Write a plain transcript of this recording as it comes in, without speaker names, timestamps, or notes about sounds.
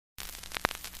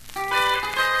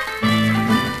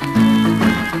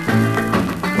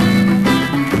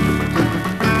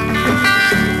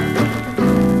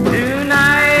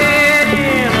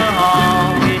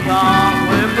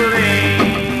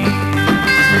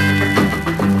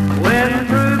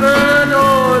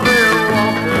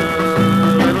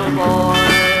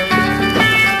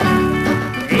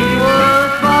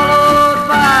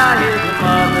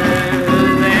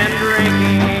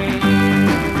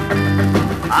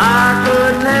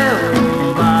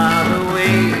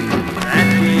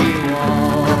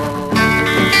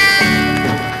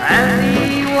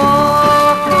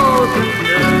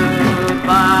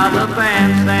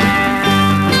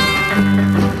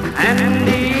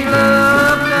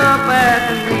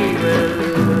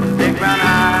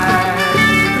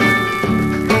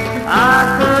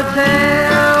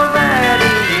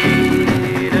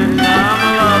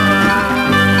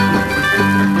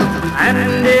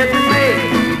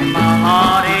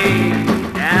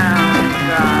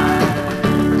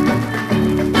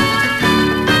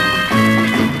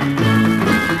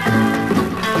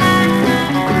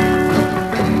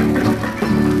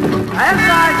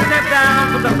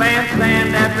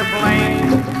bandstand at the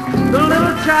flame. The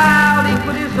little child, he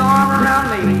put his arm around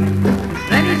me.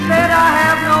 Then he said, I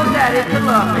have no daddy to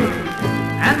love me.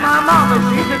 And my mama,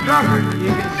 she's a drunkard, you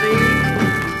can see.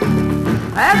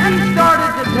 As he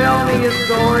started to tell me his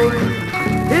story,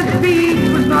 his speech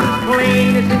was not as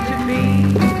plain as it should be.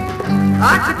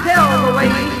 I could tell the way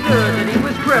he stood that he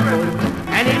was crippled,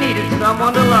 and he needed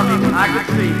someone to love him, I could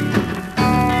see.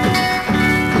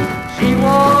 She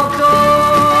walked over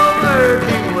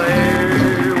to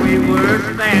where we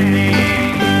were standing.